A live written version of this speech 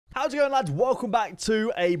How's it going, lads? Welcome back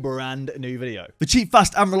to a brand new video. For cheap,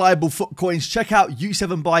 fast and reliable FUT coins, check out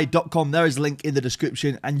u7buy.com. There is a link in the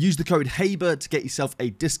description and use the code HABER to get yourself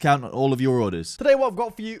a discount on all of your orders. Today what I've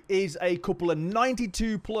got for you is a couple of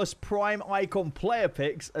 92 plus prime icon player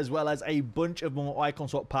picks, as well as a bunch of more icon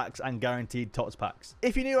swap packs and guaranteed TOTS packs.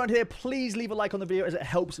 If you're new around here, please leave a like on the video as it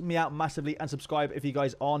helps me out massively, and subscribe if you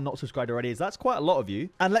guys are not subscribed already, as that's quite a lot of you.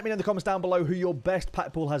 And let me know in the comments down below who your best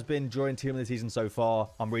pack pool has been during Team of the Season so far.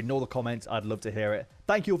 I'm reading all the comments. I'd love to hear it.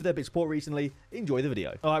 Thank you all for their big support recently. Enjoy the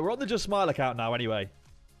video. All right, we're on the Just Smile account now anyway.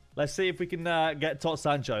 Let's see if we can get TOTS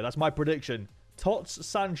Sancho. That's my prediction. TOTS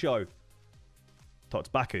Sancho. TOTS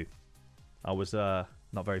Baku. I was not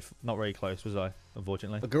very close, was I?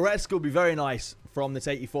 Unfortunately. The Goretzka will be very nice from this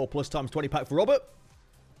 84 plus times 20 pack for Robert.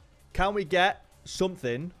 Can we get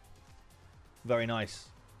something very nice?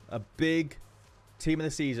 A big Team of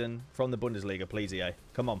the Season from the Bundesliga, please, EA.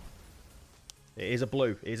 Come on. It is a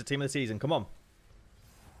blue. It is a Team of the Season. Come on.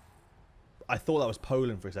 I thought that was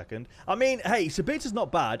Poland for a second. I mean, hey, Sabitza's not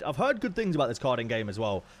bad. I've heard good things about this card in game as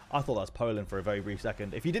well. I thought that was Poland for a very brief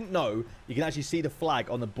second. If you didn't know, you can actually see the flag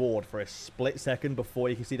on the board for a split second before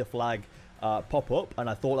you can see the flag pop up. And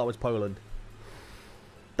I thought that was Poland.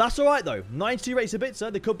 That's all right, though. 92 rate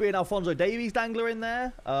Sabitza. There could be an Alphonso Davies dangler in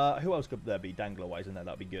there. Who else could there be dangler-wise in there?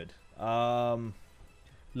 That'd be good.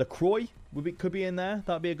 LaCroix could be in there.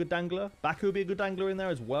 That'd be a good dangler. Baku would be a good dangler in there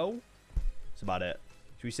as well. That's about it.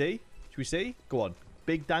 Should we see? Should we see? Go on.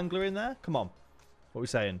 Big dangler in there. Come on. What are we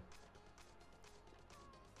saying?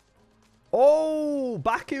 Oh,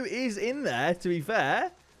 Baku is in there, to be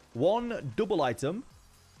fair. One double item.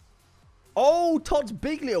 Oh, TOTS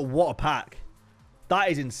Biglia. What a pack. That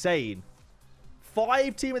is insane.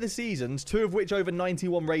 5 Team of the Seasons, 2 of which over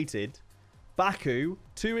 91 rated. Baku,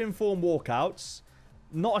 2 informed walkouts.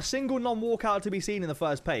 Not a single non-walkout to be seen in the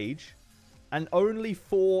first page. And only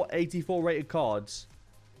 4 84 rated cards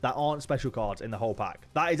that aren't special cards in the whole pack.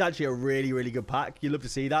 That is actually a really, really good pack. You love to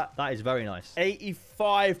see that. That is very nice.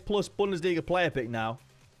 85 plus Bundesliga player pick now.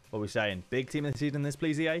 What are we saying? Big Team of the Season this,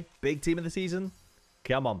 please, EA? Big Team of the Season?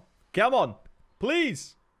 Come on. Come on.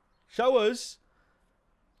 Please. Show us.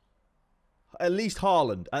 At least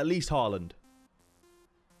Haaland. At least Haaland.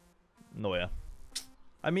 Neuer.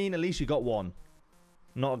 I mean, at least you got one.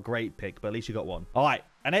 Not a great pick, but at least you got one. All right,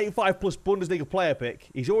 an 85 plus Bundesliga player pick.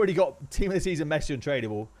 He's already got Team of the Season Messi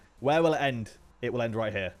untradeable. Where will it end? It will end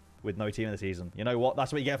right here with no Team of the Season. You know what?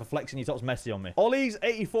 That's what you get for flexing your TOTS Messi on me. Ollie's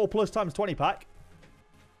 84 plus times 20 pack.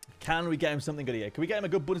 Can we get him something good here? Can we get him a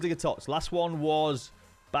good Bundesliga TOTS? Last one was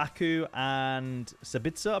Baku and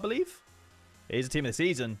Sabitza, I believe. It is a Team of the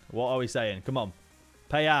Season. What are we saying? Come on.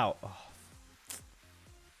 Pay out. Oh.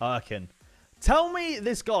 Erkin. Tell me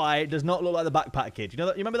this guy does not look like the backpack kid. You know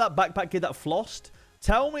that? You remember that backpack kid that flossed?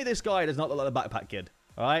 Tell me this guy does not look like the backpack kid.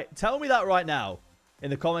 All right? Tell me that right now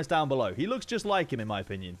in the comments down below. He looks just like him, in my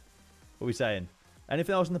opinion. What are we saying?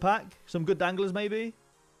 Anything else in the pack? Some good danglers, maybe?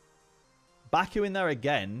 Baku in there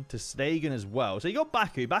again. To Stegen as well. So you got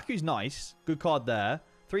Baku. Baku's nice. Good card there.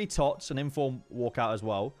 3 TOTS, an informed walkout as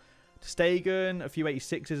well. To Stegen, a few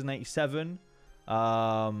 86s and 87.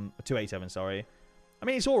 287, sorry. I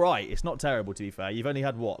mean, it's all right. It's not terrible, to be fair. You've only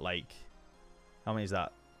had, what, like... How many is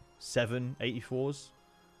that? 7 84s?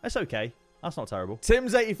 That's okay. That's not terrible.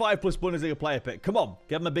 Tim's 85 plus Bundesliga player pick. Come on.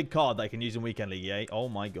 Give him a big card they can use in Weekend League, yeah? Oh,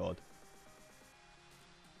 my God.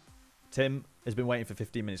 Tim has been waiting for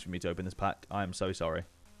 15 minutes for me to open this pack. I am so sorry.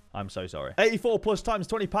 I'm so sorry. 84 plus times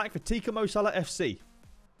 20 pack for Tika Mo Salah FC.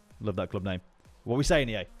 Love that club name. What are we saying,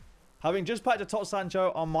 EA? Having just packed a TOTS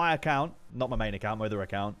Sancho on my account, not my main account, my other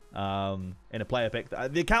account, in a player pick.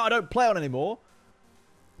 The account I don't play on anymore.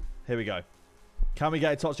 Here we go. Can we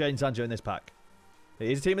get a TOTS Jadon Sancho in this pack? It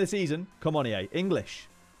is a Team of the Season. Come on, EA. English.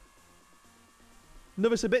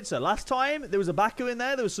 Another Sabitza. Last time, there was a Baku in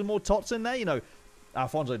there. There was some more TOTS in there. You know,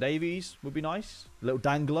 Alphonso Davies would be nice. A little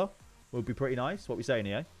dangler would be pretty nice. What are we saying,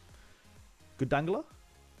 EA? Good dangler?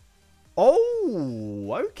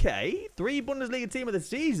 Oh, okay. 3 Bundesliga Team of the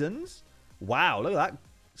Seasons. Wow, look at that.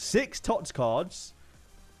 6 TOTS cards.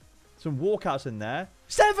 Some walkouts in there.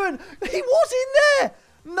 7! He was in there!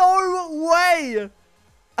 No way!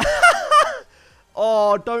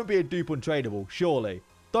 Oh, don't be a dupe untradeable, surely.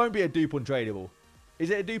 Don't be a dupe untradeable. Is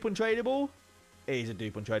it a dupe untradeable? It is a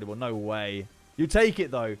dupe untradeable. No way. You take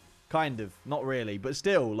it, though. Kind of. Not really. But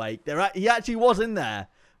still, like, he actually was in there.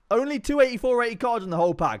 Only 2 84 rated cards in the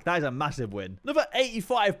whole pack. That is a massive win. Another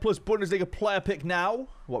 85 plus Bundesliga player pick now.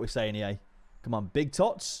 What are we saying, EA? Come on, big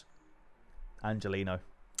TOTS. Angelino.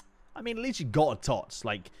 I mean, at least you got a TOTS.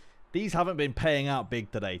 Like, these haven't been paying out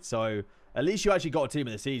big today. So, at least you actually got a Team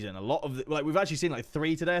of the Season. A lot of, like, we've actually seen like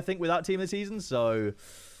 3 today, I think, without Team of the Season. So,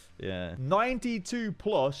 Yeah. 92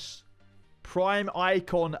 plus prime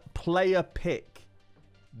icon player pick.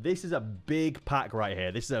 This is a big pack right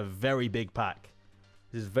here. This is a very big pack.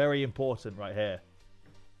 This is very important right here.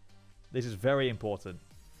 This is very important.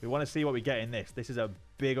 We want to see what we get in this. This is a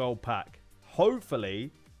big old pack.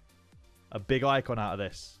 Hopefully, a big icon out of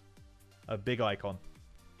this. A big icon.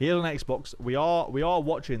 Here on Xbox, we are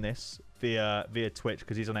watching this via Twitch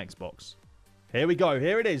because he's on Xbox. Here we go.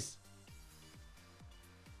 Here it is.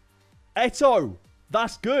 Eto.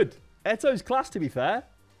 That's good. Eto's class, to be fair.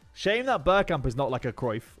 Shame that Bergkamp is not like a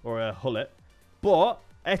Cruyff or a Hullet. But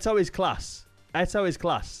Eto is class. Eto is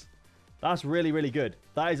class. That's really, really good.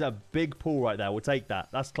 That is a big pull right there. We'll take that.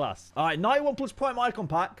 That's class. All right, 91 plus prime icon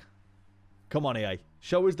pack. Come on, EA.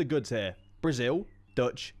 Show us the goods here. Brazil,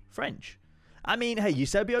 Dutch, French. I mean, hey,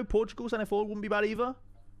 Eusebio, Portugal, centre forward wouldn't be bad either.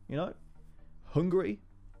 You know? Hungary,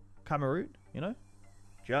 Cameroon, you know?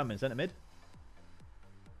 German, centre mid.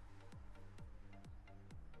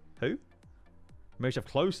 Who? Miroslav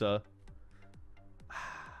Closer.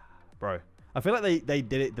 Bro. I feel like they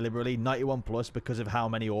did it deliberately. 91 plus because of how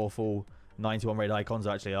many awful 91 rated icons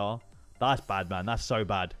there actually are. That's bad, man. That's so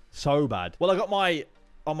bad. So bad. Well, I got my...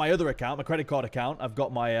 On my other account, my credit card account, I've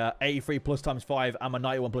got my 83 plus times 5 and my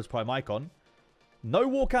 91 plus prime icon. No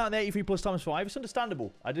walkout in the 83 plus times 5. It's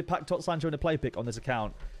understandable. I did pack TOTS Sancho in a play pick on this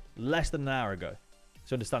account less than an hour ago.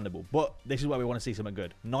 It's understandable. But this is where we want to see something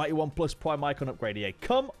good. 91 plus prime icon upgrade EA.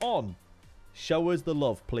 Come on. Show us the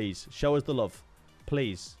love, please. Show us the love.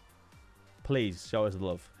 Please. Please show us the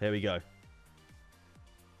love. Here we go.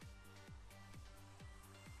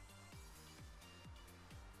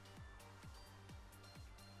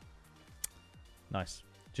 Nice.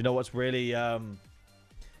 Do you know what's really... the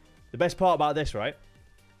best part about this, right?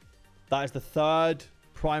 That is the third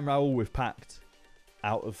Prime Raul we've packed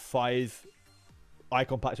out of 5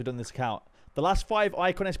 icon packs we've done in this account. The last 5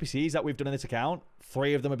 icon SPCs that we've done in this account,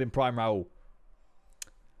 3 of them have been Prime Raul.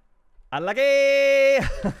 Unlucky!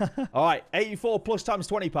 Alright, 84 plus times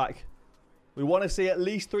 20 pack. We want to see at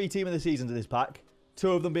least 3 team of the seasons in this pack.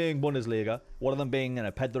 2 of them being Bundesliga. 1 of them being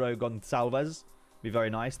Pedro Gonçalves. Be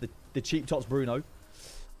very nice. The cheap TOTS Bruno.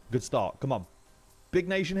 Good start. Come on. Big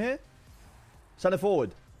nation here. Centre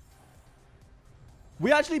forward.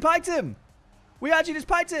 We actually packed him. We actually just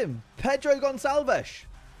packed him. Pedro Gonçalves.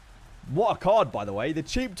 What a card, by the way. The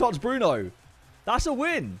cheap TOTS Bruno. That's a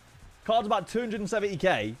win. Card's about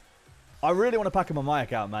 270k. I really want to pack him on my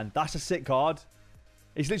account, man. That's a sick card.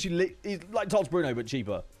 He's literally... He's like TOTS Bruno, but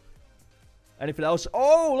cheaper. Anything else?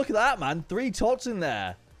 Oh, look at that, man. 3 TOTS in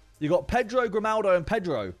there. You got Pedro, Grimaldo, and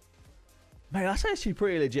Pedro. Man, that's actually a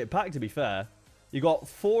pretty legit pack, to be fair. You got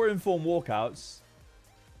 4 informed walkouts,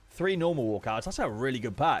 3 normal walkouts. That's a really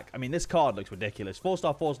good pack. I mean, this card looks ridiculous.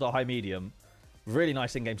 4-star, 4-star, high, medium. Really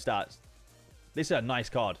nice in-game stats. This is a nice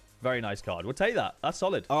card. Very nice card. We'll take that. That's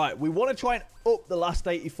solid. All right, we want to try and up the last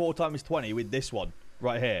 84 times 20 with this one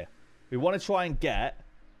right here. We want to try and get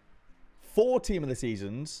 4 team of the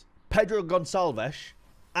seasons, Pedro Gonçalves,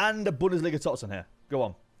 and a Bundesliga TOTS on here. Go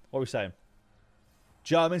on. What are we saying?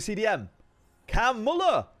 German CDM. Cam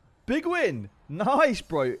Muller. Big win. Nice,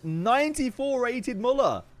 bro. 94 rated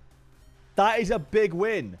Muller. That is a big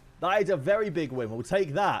win. That is a very big win. We'll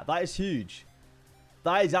take that. That is huge.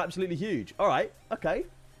 That is absolutely huge. All right. Okay.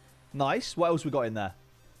 Nice. What else we got in there?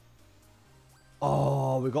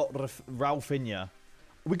 Oh, we got Rafinha.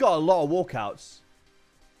 We got a lot of walkouts.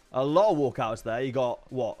 A lot of walkouts there. You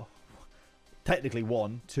got, what? Technically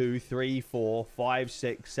 1, 2, 3, 4, 5,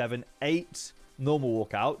 6, 7, 8 normal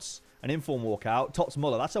walkouts. An inform walkout. TOTS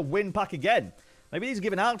Muller. That's a win pack again. Maybe these are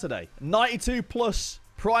giving out today. 92 plus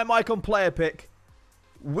prime icon player pick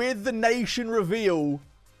with the nation reveal.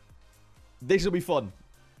 This will be fun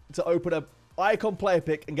to open a icon player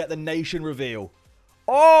pick and get the nation reveal.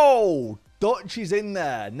 Oh, Dutch is in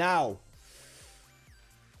there. Now,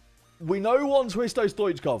 we know one's Hristo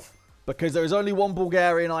Stoichkov because there is only one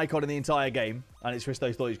Bulgarian icon in the entire game, and it's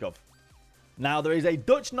Hristo Stoichkov. Now, there is a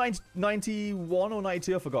Dutch 91 or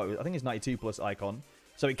 92, I forgot. I think it's 92 plus icon.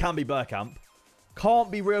 So it can be Bergkamp.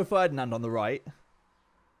 Can't be Rio Ferdinand on the right.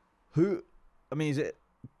 Who, I mean, is it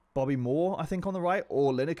Bobby Moore, I think, on the right?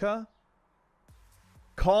 Or Lineker?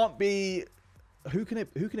 Can't be, who can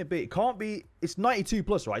it be? It can't be, it's 92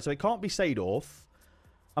 plus, right? So it can't be Seedorf.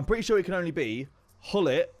 I'm pretty sure it can only be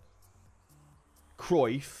Hullet,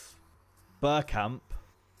 Cruyff, Bergkamp.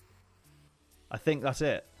 I think that's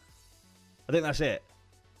it. I think that's it.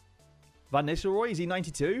 Van Nistelrooy, is he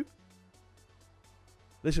 92?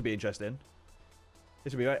 This would be interesting.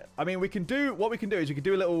 This would be right. I mean, we can do, what we can do is we can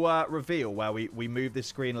do a little reveal where we move this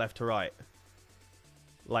screen left to right.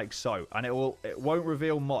 Like so. And it won't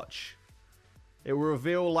reveal much. It will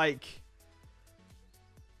reveal, like...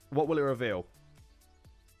 What will it reveal?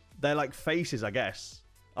 They're like faces, I guess.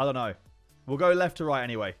 I don't know. We'll go left to right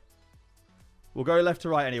anyway. We'll go left to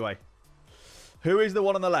right anyway. Who is the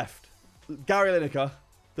one on the left? Gary Lineker.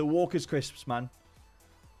 The Walker's Crisps, man.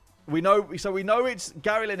 We know it's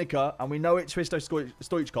Gary Lineker, and we know it's Hristo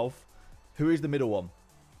Stoichkov. Who is the middle one?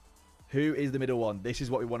 Who is the middle one? This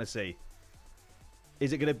is what we want to see.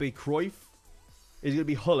 Is it going to be Cruyff? Is it going to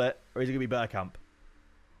be Hullet? Or is it going to be Bergkamp?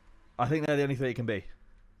 I think they're the only three it can be.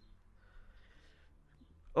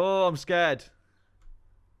 Oh, I'm scared.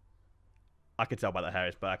 I can tell by the hair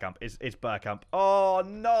it's Bergkamp. It's Bergkamp. Oh,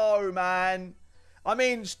 no, man. I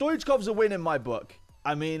mean, Stoichkov's a win in my book.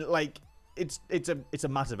 I mean, like, it's a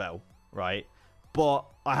massive L, right? But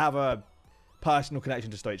I have a personal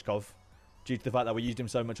connection to Stoichkov due to the fact that we used him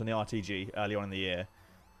so much on the RTG early on in the year.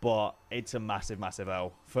 But it's a massive, massive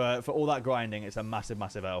L. For all that grinding, it's a massive,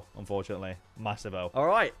 massive L, unfortunately. Massive L. All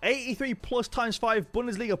right, 83 plus times 5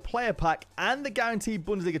 Bundesliga player pack and the guaranteed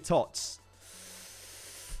Bundesliga TOTS.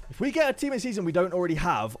 If we get a team of the season we don't already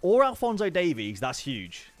have, or Alphonso Davies, that's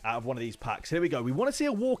huge out of one of these packs. Here we go. We want to see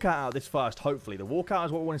a walkout out of this first, hopefully. The walkout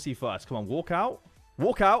is what we want to see first. Come on, walkout.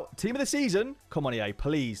 Walkout. Team of the season. Come on, EA.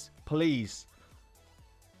 Please. Please.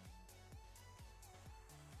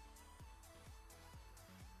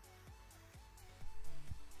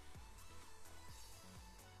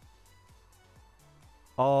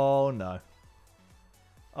 Oh, no.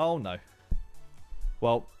 Oh, no.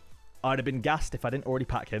 Well, I'd have been gassed if I didn't already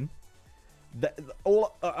pack him.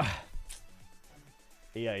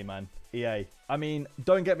 EA, man. EA. I mean,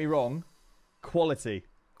 don't get me wrong. Quality.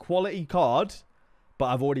 Quality card, but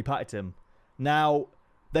I've already packed him. Now,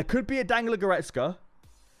 there could be a Dangler Goretzka.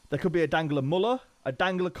 There could be a Dangler Muller, a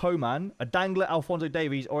Dangler Coman, a Dangler Alphonso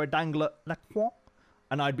Davies, or a Dangler Lacroix.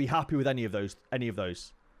 And I'd be happy with any of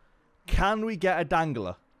those. Can we get a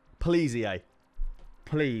Dangler? Please, EA.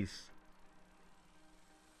 Please.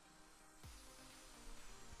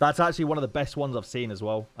 That's actually one of the best ones I've seen as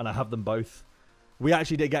well. And I have them both. We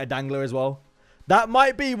actually did get a Dangler as well. That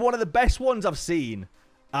might be one of the best ones I've seen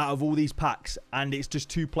out of all these packs. And it's just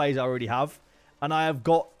 2 players I already have. And I have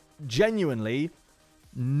got genuinely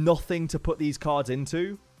nothing to put these cards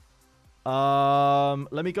into.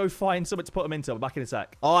 Let me go find something to put them into. I'll be back in a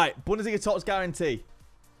sec. All right. Bundesliga TOTS guarantee.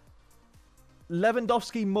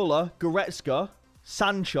 Lewandowski, Muller, Goretzka,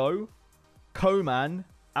 Sancho, Coman,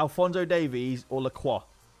 Alphonso Davies, or Lacroix.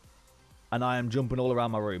 And I am jumping all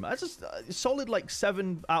around my room. That's just solid, like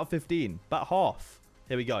 7 out of 15. About half.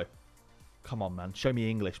 Here we go. Come on, man. Show me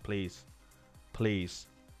English, please. Please.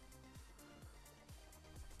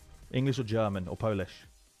 English or German or Polish?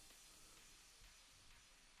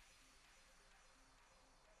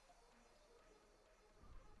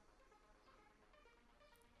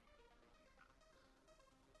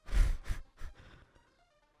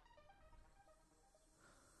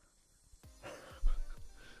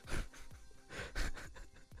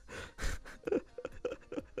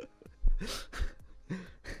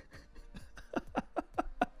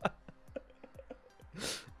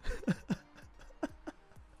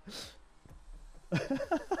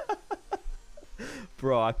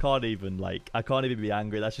 Bro, I can't even be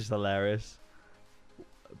angry. That's just hilarious.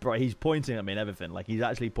 Bro, he's pointing at me and everything. Like, he's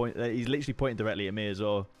literally pointing directly at me as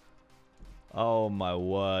well. Oh, my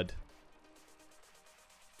word.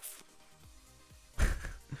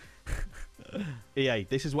 EA,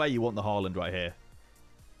 this is where you want the Haaland right here.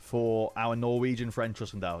 For our Norwegian friend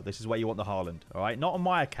Trussendal. This is where you want the Haaland. Alright? Not on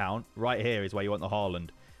my account. Right here is where you want the Haaland.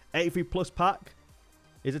 83 plus pack.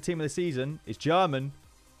 Is a team of the season. It's German.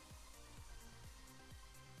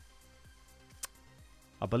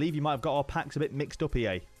 I believe you might have got our packs a bit mixed up,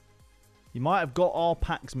 EA. You might have got our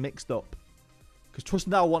packs mixed up. Because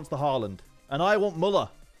Trussendal wants the Haaland. And I want Muller.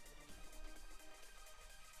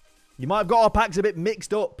 You might have got our packs a bit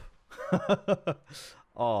mixed up.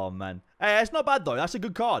 Oh, man. Hey, it's not bad, though. That's a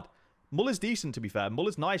good card. Muller's decent, to be fair.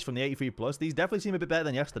 Muller's nice from the 83 plus. These definitely seem a bit better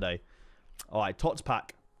than yesterday. All right, TOTS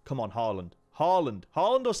pack. Come on, Haaland. Haaland.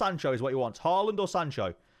 Haaland or Sancho is what he wants. Haaland or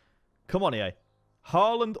Sancho. Come on, EA.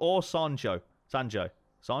 Haaland or Sancho. Sancho.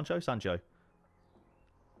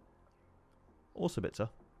 Or Sabitzer.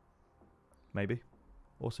 Maybe.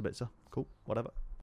 Or Sabitzer. Cool. Whatever.